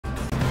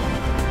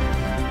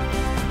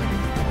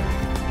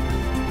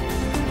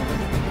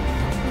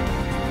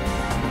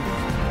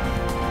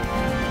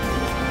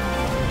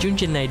Chương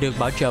trình này được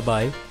bảo trợ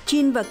bởi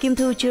Chân và Kim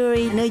Thu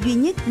Jewelry, nơi duy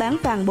nhất bán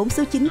vàng 4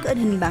 số 9 có in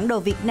hình bản đồ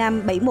Việt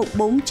Nam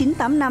 714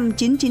 985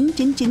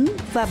 9999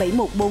 và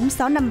 714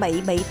 657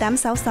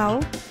 7866.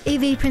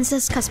 EV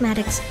Princess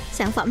Cosmetics,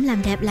 sản phẩm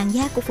làm đẹp làn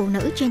da của phụ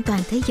nữ trên toàn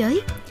thế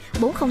giới.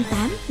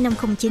 408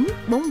 509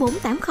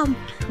 4480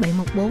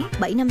 714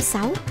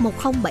 756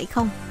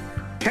 1070.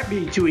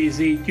 Happy Chew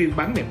Easy chuyên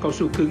bán nệm cao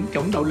su cứng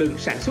chống đau lưng,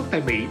 sản xuất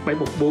tại Mỹ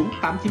 714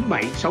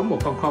 897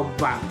 6100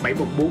 và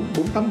 714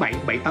 487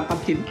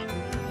 7889.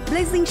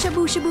 Blazing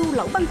Shabu Shabu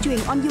lẩu băng chuyền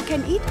on you can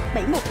eat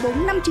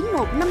 714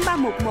 591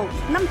 5311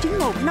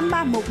 591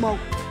 5311.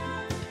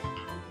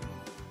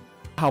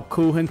 Học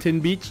khu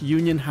Huntington Beach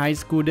Union High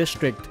School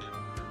District.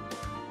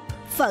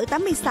 Phở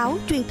 86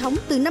 truyền thống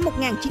từ năm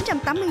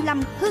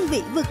 1985, hương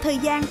vị vượt thời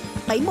gian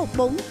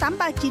 714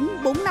 839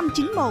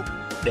 4591.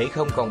 Để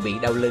không còn bị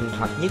đau lưng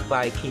hoặc nhức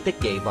vai khi thức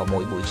dậy vào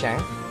mỗi buổi sáng,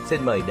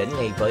 xin mời đến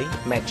ngay với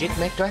Magic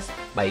Mattress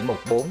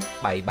 714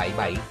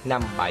 777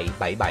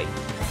 5777.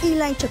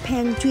 Eline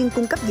Japan chuyên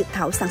cung cấp dược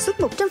thảo sản xuất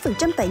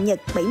 100% tại Nhật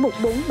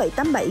 714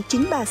 787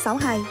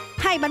 9362.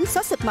 Hai bánh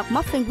xóa sụp mập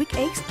Muffin with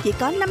Eggs chỉ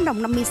có 5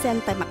 đồng 50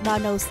 cent tại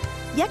McDonald's.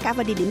 Giá cả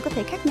và địa điểm có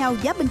thể khác nhau,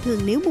 giá bình thường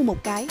nếu mua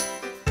một cái.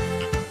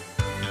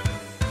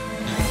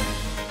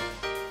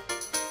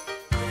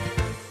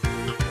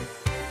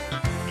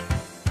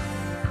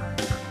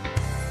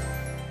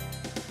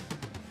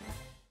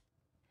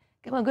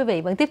 Cảm ơn quý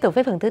vị vẫn tiếp tục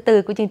với phần thứ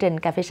tư của chương trình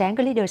Cà phê sáng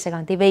của Little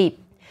Saigon TV.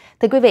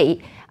 Thưa quý vị,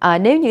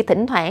 nếu như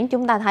thỉnh thoảng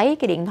chúng ta thấy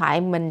cái điện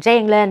thoại mình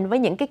reng lên với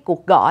những cái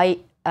cuộc gọi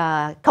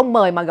không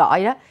mời mà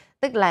gọi đó,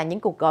 tức là những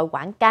cuộc gọi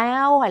quảng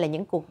cáo hay là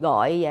những cuộc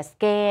gọi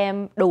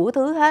scam đủ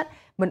thứ hết,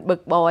 mình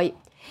bực bội.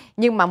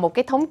 Nhưng mà một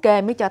cái thống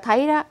kê mới cho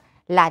thấy đó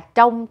là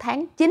trong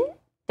tháng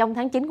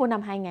 9 của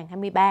năm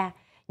 2023,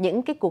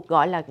 những cái cuộc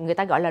gọi là người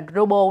ta gọi là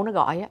robot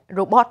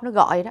nó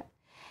gọi đó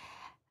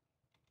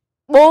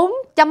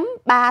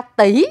 4.3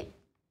 tỷ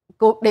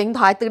cuộc điện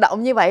thoại tự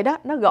động như vậy đó,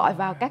 nó gọi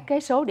vào các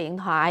cái số điện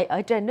thoại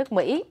ở trên nước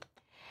Mỹ.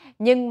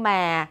 Nhưng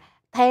mà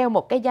theo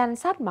một cái danh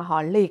sách mà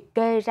họ liệt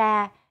kê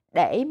ra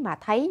để mà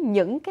thấy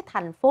những cái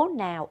thành phố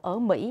nào ở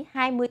Mỹ,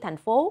 20 thành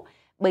phố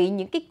bị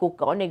những cái cuộc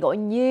gọi này gọi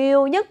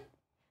nhiều nhất,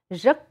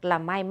 rất là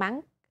may mắn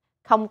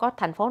không có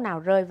thành phố nào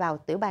rơi vào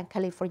tiểu bang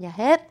California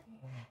hết.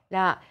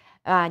 Đó,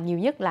 nhiều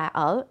nhất là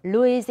ở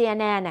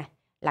Louisiana nè,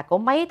 là có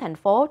mấy thành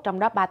phố, trong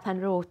đó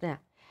Baton Rouge nè.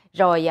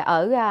 Rồi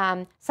ở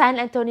San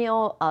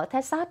Antonio ở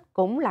Texas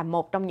cũng là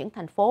một trong những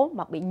thành phố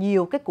mà bị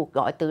nhiều cái cuộc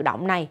gọi tự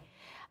động này.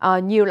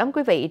 Nhiều lắm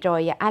quý vị.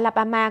 Rồi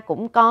Alabama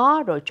cũng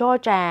có, rồi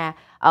Georgia,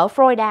 ở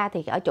Florida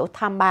thì ở chỗ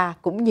Tampa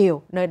cũng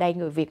nhiều, nơi đây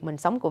người Việt mình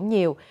sống cũng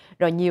nhiều.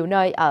 Rồi nhiều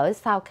nơi ở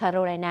South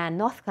Carolina,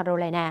 North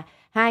Carolina,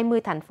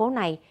 20 thành phố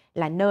này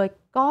là nơi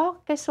có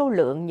cái số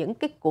lượng những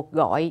cái cuộc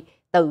gọi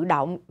tự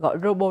động, gọi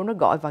robot nó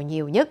gọi vào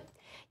nhiều nhất.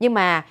 Nhưng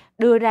mà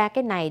đưa ra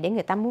cái này để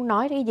người ta muốn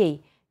nói cái gì?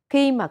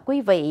 Khi mà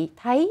quý vị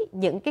thấy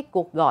những cái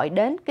cuộc gọi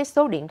đến cái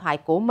số điện thoại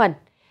của mình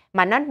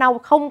mà nó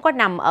không có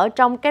nằm ở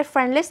trong cái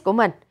friend list của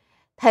mình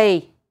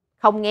thì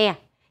không nghe.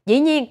 Dĩ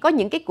nhiên có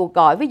những cái cuộc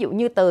gọi ví dụ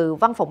như từ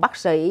văn phòng bác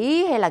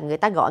sĩ hay là người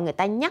ta gọi, người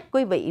ta nhắc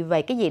quý vị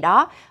về cái gì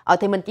đó,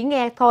 thì mình chỉ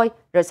nghe thôi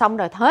rồi xong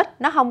rồi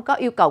hết. Nó không có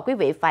yêu cầu quý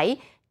vị phải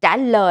trả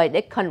lời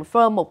để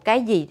confirm một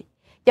cái gì.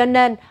 Cho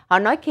nên họ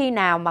nói khi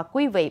nào mà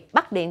quý vị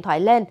bắt điện thoại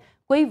lên,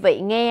 quý vị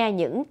nghe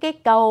những cái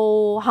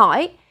câu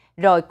hỏi,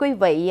 rồi quý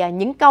vị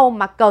những câu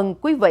mà cần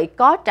quý vị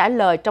có trả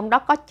lời trong đó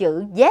có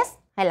chữ yes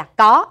hay là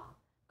có,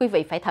 quý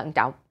vị phải thận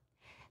trọng.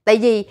 Tại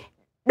vì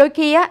đôi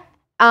khi á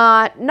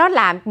nó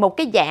làm một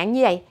cái dạng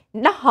như vậy,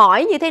 nó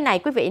hỏi như thế này,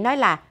 quý vị nói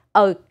là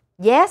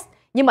yes,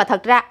 nhưng mà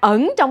thật ra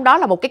ẩn trong đó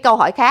là một cái câu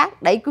hỏi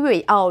khác để quý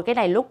vị cái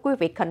này lúc quý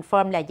vị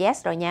confirm là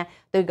yes rồi nha,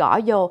 tôi gõ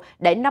vô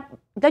để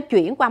nó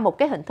chuyển qua một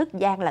cái hình thức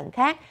gian lận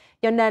khác.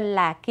 Cho nên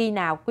là khi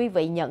nào quý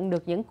vị nhận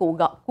được những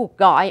cuộc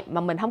gọi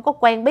mà mình không có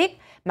quen biết,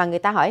 mà người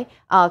ta hỏi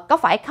có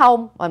phải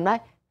không, mình nói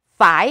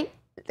phải,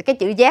 cái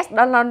chữ yes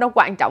đó nó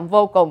quan trọng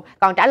vô cùng.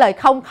 Còn trả lời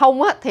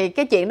không á, thì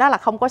cái chuyện đó là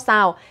không có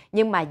sao,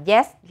 nhưng mà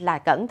yes là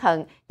cẩn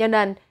thận. Cho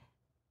nên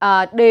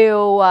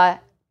điều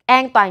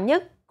an toàn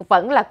nhất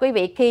vẫn là quý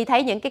vị khi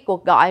thấy những cái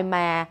cuộc gọi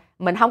mà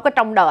mình không có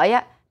trông đợi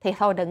á, thì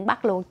thôi đừng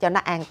bắt luôn cho nó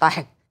an toàn.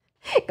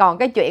 Còn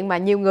cái chuyện mà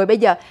nhiều người bây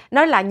giờ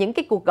nói là những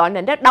cái cuộc gọi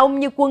này nó đông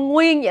như quân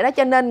nguyên vậy đó,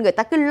 cho nên người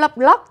ta cứ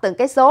lót từng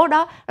cái số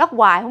đó, lót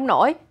hoài không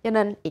nổi, cho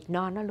nên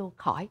ignore nó luôn,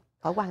 khỏi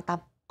quan tâm.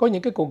 Có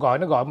những cái cuộc gọi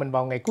nó gọi mình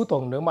vào ngày cuối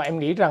tuần nữa, mà em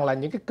nghĩ rằng là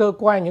những cái cơ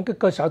quan, những cái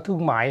cơ sở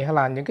thương mại hay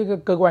là những cái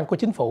cơ quan của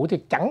chính phủ thì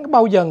chẳng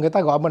bao giờ người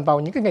ta gọi mình vào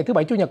những cái ngày thứ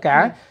Bảy Chủ nhật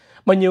cả.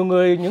 Mà nhiều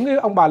người, những cái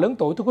ông bà lớn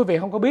tuổi, thưa quý vị,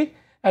 không có biết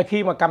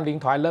khi mà cầm điện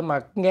thoại lên mà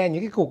nghe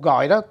những cái cuộc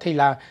gọi đó thì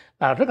là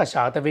rất là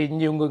sợ. Tại vì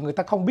nhiều người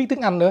ta không biết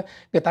tiếng Anh nữa,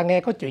 người ta nghe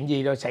có chuyện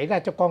gì rồi xảy ra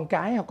cho con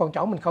cái hoặc con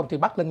cháu mình không thì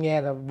bắt lên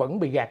nghe là vẫn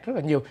bị gạt rất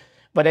là nhiều.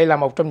 Và đây là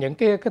một trong những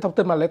cái thông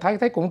tin mà Lê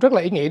thấy cũng rất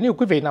là ý nghĩa. Nếu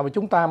quý vị nào mà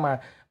chúng ta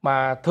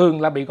mà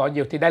thường là bị gọi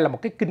nhiều thì đây là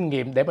một cái kinh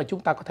nghiệm để mà chúng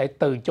ta có thể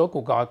từ chối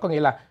cuộc gọi, có nghĩa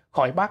là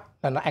khỏi bắt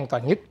là nó an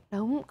toàn nhất.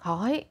 Đúng,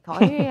 khỏi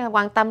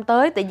quan tâm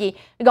tới. Tại vì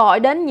gọi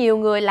đến nhiều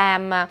người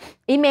làm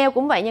email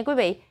cũng vậy nha quý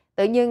vị.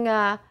 Tự nhiên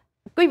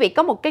quý vị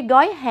có một cái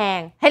gói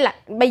hàng, hay là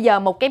bây giờ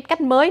một cái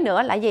cách mới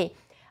nữa là gì?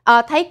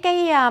 Thấy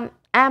cái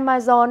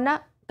Amazon á,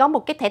 có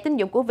một cái thẻ tín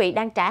dụng của vị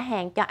đang trả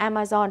hàng cho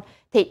Amazon,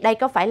 thì đây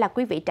có phải là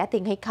quý vị trả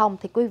tiền hay không,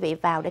 thì quý vị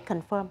vào để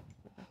confirm.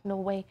 No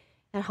way,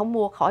 không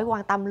mua khỏi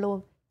quan tâm luôn,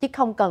 chứ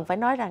không cần phải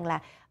nói rằng là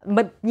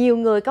nhiều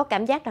người có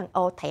cảm giác rằng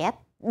thẻ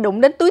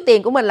đụng đến túi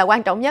tiền của mình là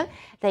quan trọng nhất,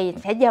 thì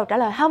sẽ vào trả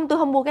lời không, tôi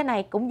không mua cái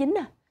này cũng dính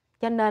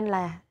cho nên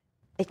là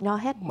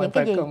ignore hết những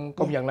cái gì.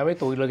 Công nhận là mấy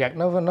tụi lừa gạt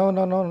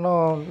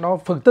nó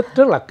phân tích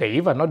rất là kỹ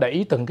và nó để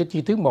ý từng cái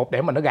chi tiết một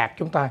để mà nó gạt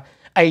chúng ta.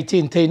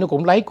 AT&T nó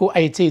cũng lấy của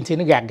AT&T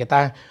nó gạt người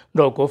ta,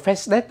 rồi của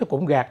FedEx nó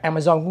cũng gạt,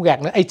 Amazon cũng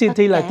gạt nữa. AT&T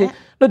là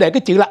nó để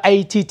cái chữ là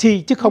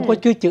ATT chứ không có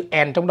cái chữ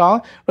and trong đó,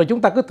 rồi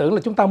chúng ta cứ tưởng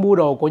là chúng ta mua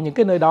đồ của những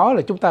cái nơi đó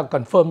là chúng ta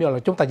confirm vô là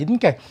chúng ta dính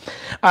cái.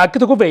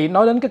 Thưa quý vị,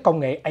 nói đến cái công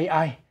nghệ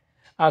AI,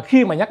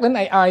 khi mà nhắc đến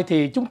AI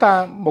thì chúng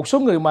ta, một số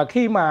người mà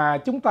khi mà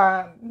chúng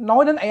ta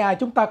nói đến AI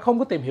chúng ta không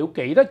có tìm hiểu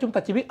kỹ đó, chúng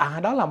ta chỉ biết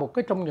đó là một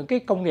cái trong những cái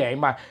công nghệ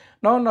mà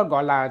nó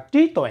gọi là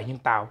trí tuệ nhân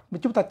tạo,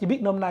 chúng ta chỉ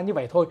biết nôm na như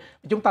vậy thôi.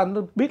 Chúng ta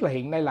biết là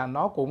hiện nay là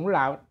nó cũng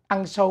là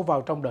ăn sâu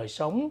vào trong đời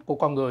sống của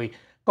con người,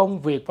 công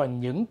việc và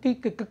những cái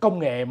công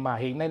nghệ mà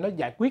hiện nay nó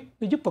giải quyết,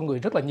 nó giúp con người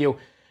rất là nhiều.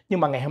 Nhưng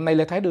mà ngày hôm nay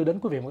Lê Thái đưa đến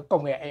quý vị một cái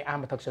công nghệ AI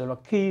mà thật sự là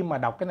khi mà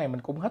đọc cái này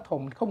mình cũng hết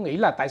hồn, mình không nghĩ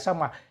là tại sao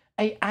mà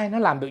AI nó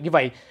làm được như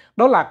vậy.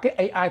 Đó là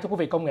cái AI, thưa quý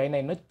vị, công nghệ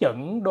này nó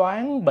chẩn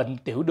đoán bệnh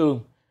tiểu đường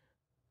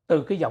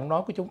từ cái giọng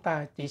nói của chúng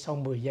ta chỉ sau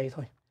 10 giây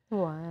thôi.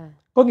 Wow.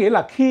 Có nghĩa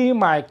là khi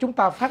mà chúng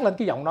ta phát lên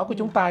cái giọng nói của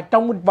chúng ta,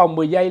 trong vòng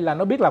 10 giây là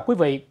nó biết là quý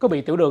vị có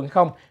bị tiểu đường hay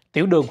không,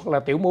 tiểu đường hoặc là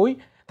tiểu muối.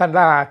 Thành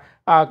ra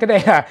là cái đây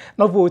là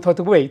nói vui thôi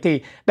thưa quý vị.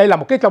 Thì đây là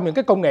một cái trong những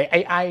cái công nghệ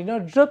AI nó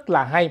rất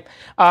là hay.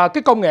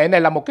 Cái công nghệ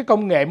này là một cái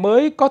công nghệ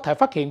mới có thể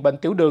phát hiện bệnh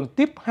tiểu đường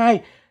tiếp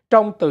 2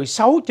 trong từ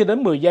 6 cho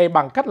đến 10 giây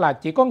bằng cách là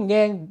chỉ có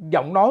nghe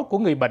giọng nói của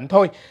người bệnh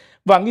thôi.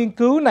 Và nghiên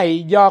cứu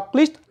này do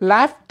Click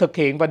Lab thực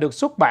hiện và được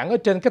xuất bản ở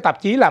trên cái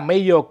tạp chí là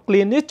Mayo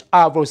Clinic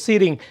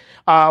Proceedings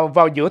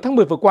vào giữa tháng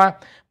 10 vừa qua.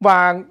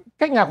 Và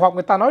các nhà khoa học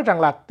người ta nói rằng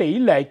là tỷ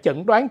lệ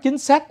chẩn đoán chính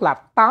xác là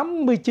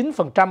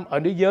 89% ở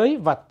nữ giới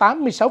và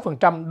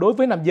 86% đối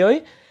với nam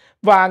giới.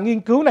 Và nghiên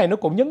cứu này nó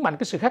cũng nhấn mạnh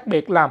cái sự khác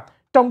biệt là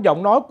trong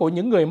giọng nói của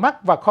những người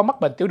mắc và không mắc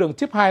bệnh tiểu đường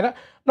type 2 đó,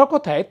 nó có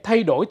thể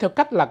thay đổi theo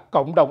cách là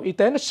cộng đồng y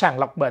tế nó sàng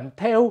lọc bệnh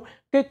theo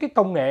cái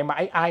công nghệ mà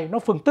AI nó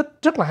phân tích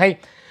rất là hay.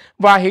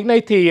 Và hiện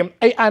nay thì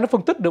AI nó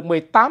phân tích được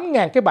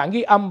 18.000 cái bản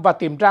ghi âm và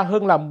tìm ra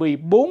hơn là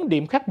 14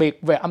 điểm khác biệt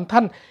về âm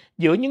thanh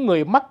giữa những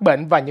người mắc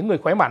bệnh và những người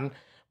khỏe mạnh.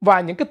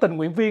 Và những cái tình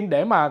nguyện viên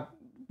để mà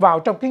vào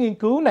trong cái nghiên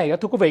cứu này,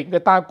 thưa quý vị, người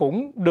ta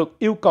cũng được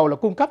yêu cầu là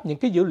cung cấp những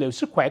cái dữ liệu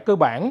sức khỏe cơ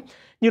bản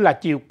như là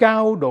chiều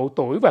cao, độ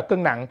tuổi và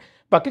cân nặng.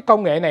 Và cái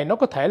công nghệ này nó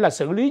có thể là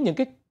xử lý những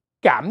cái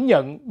cảm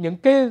nhận, những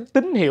cái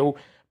tín hiệu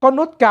có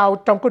nốt cao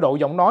trong cái độ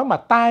giọng nói mà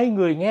tai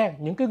người nghe,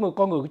 những cái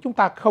con người của chúng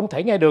ta không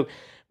thể nghe được.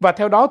 Và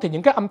theo đó thì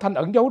những cái âm thanh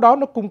ẩn dấu đó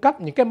nó cung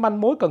cấp những cái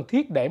manh mối cần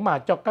thiết để mà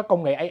cho các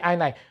công nghệ AI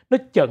này nó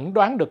chẩn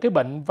đoán được cái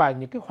bệnh và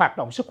những cái hoạt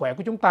động sức khỏe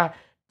của chúng ta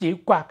chỉ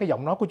qua cái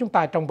giọng nói của chúng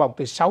ta trong vòng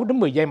từ 6 đến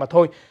 10 giây mà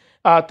thôi.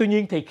 Tuy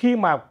nhiên thì khi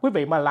mà quý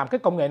vị mà làm cái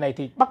công nghệ này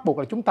thì bắt buộc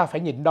là chúng ta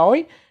phải nhịn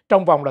đói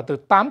trong vòng là từ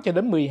 8 cho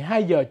đến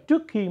 12 giờ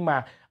trước khi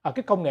mà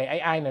cái công nghệ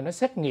AI này nó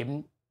xét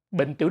nghiệm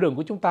bệnh tiểu đường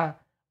của chúng ta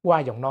qua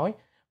giọng nói.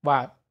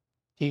 Và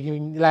chị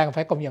Lan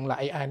phải công nhận là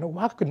AI nó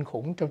quá kinh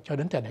khủng cho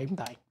đến thời điểm hiện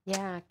tại.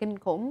 Kinh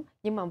khủng.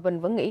 Nhưng mà mình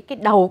vẫn nghĩ cái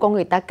đầu con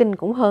người ta kinh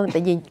khủng hơn.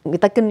 Tại vì người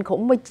ta kinh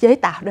khủng mới chế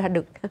tạo ra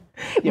được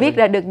viết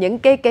ra được những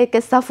cái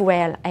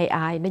software là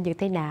AI nó như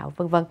thế nào,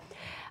 vân vân.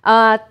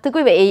 Thưa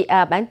quý vị,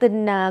 bản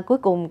tin cuối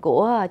cùng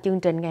của chương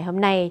trình ngày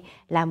hôm nay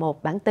là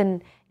một bản tin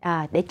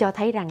để cho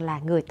thấy rằng là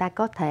người ta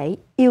có thể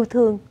yêu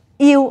thương,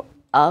 yêu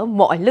ở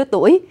mọi lứa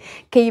tuổi,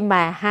 khi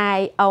mà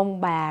hai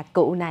ông bà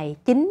cụ này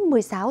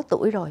 96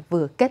 tuổi rồi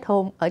vừa kết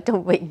hôn ở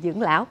trong viện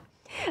dưỡng lão.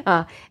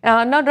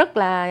 Nó rất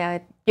là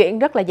chuyện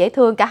rất là dễ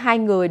thương, cả hai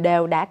người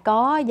đều đã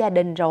có gia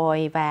đình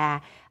rồi và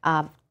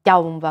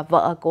chồng và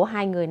vợ của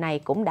hai người này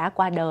cũng đã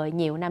qua đời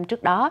nhiều năm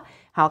trước đó.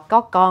 Họ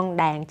có con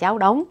đàn cháu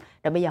đống,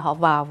 rồi bây giờ họ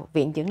vào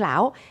viện dưỡng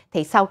lão.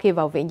 Thì sau khi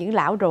vào viện dưỡng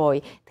lão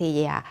rồi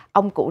thì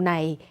ông cụ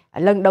này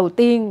lần đầu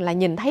tiên là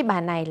nhìn thấy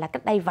bà này là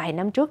cách đây vài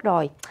năm trước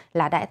rồi,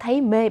 là đã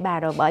thấy mê bà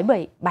rồi, bởi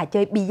vì bà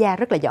chơi bida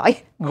rất là giỏi.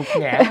 Gục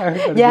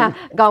ngã.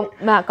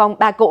 Còn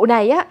bà cụ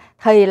này á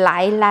thì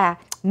lại là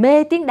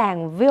mê tiếng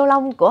đàn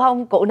violon của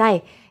ông cụ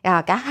này.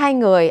 Cả hai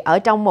người ở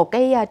trong một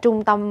cái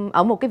trung tâm,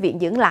 ở một cái viện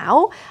dưỡng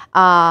lão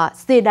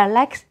Cedar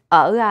Lake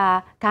ở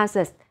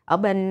Kansas, ở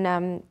bên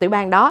tiểu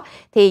bang đó.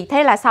 Thì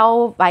thế là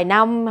sau vài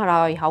năm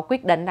rồi họ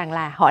quyết định rằng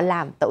là họ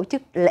tổ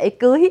chức lễ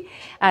cưới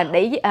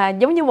để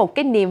giống như một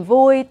cái niềm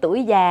vui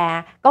tuổi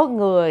già, có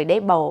người để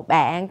bầu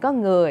bạn, có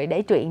người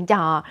để chuyện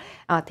trò.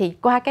 Thì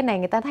qua cái này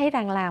người ta thấy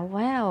rằng là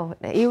wow,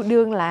 yêu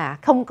đương là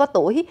không có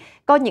tuổi.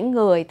 Có những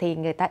người thì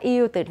người ta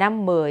yêu từ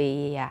năm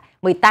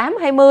 18,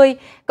 20.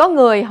 Có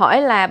người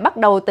hỏi là bắt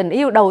đầu tình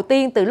yêu đầu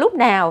tiên từ lúc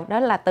nào? Đó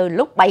là từ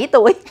lúc 7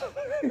 tuổi.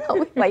 Không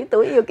biết 7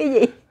 tuổi yêu cái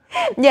gì.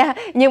 Dạ,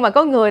 nhưng mà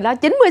có người đó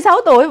 96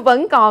 tuổi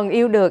vẫn còn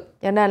yêu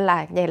được, cho nên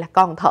là vậy là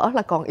còn thở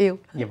là còn yêu.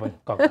 Dạ vâng,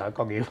 còn thở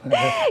còn yêu.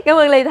 Cảm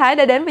ơn Lê Thái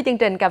đã đến với chương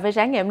trình Cà phê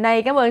sáng ngày hôm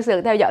nay. Cảm ơn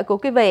sự theo dõi của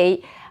quý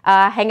vị.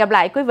 Hẹn gặp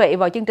lại quý vị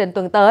vào chương trình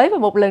tuần tới, và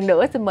một lần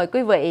nữa xin mời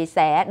quý vị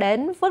sẽ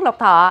đến Phước Lộc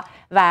Thọ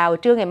vào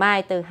trưa ngày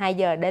mai từ 2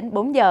 giờ đến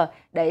 4 giờ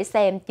để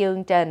xem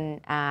chương trình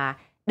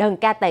đơn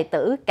ca tài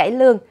tử cải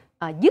lương,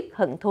 dứt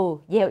hận thù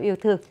gieo yêu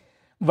thương.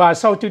 Và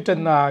sau chương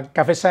trình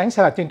Cà phê sáng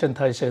sẽ là chương trình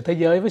Thời sự Thế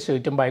giới với sự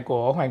trình bày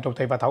của Hoàng Trọng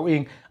Thủy và Thảo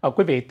Uyên.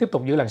 Quý vị tiếp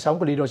tục giữ làn sóng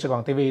của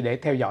LittleSaigon TV để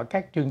theo dõi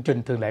các chương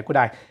trình thường lệ của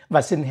đài.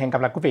 Và xin hẹn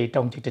gặp lại quý vị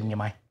trong chương trình ngày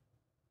mai.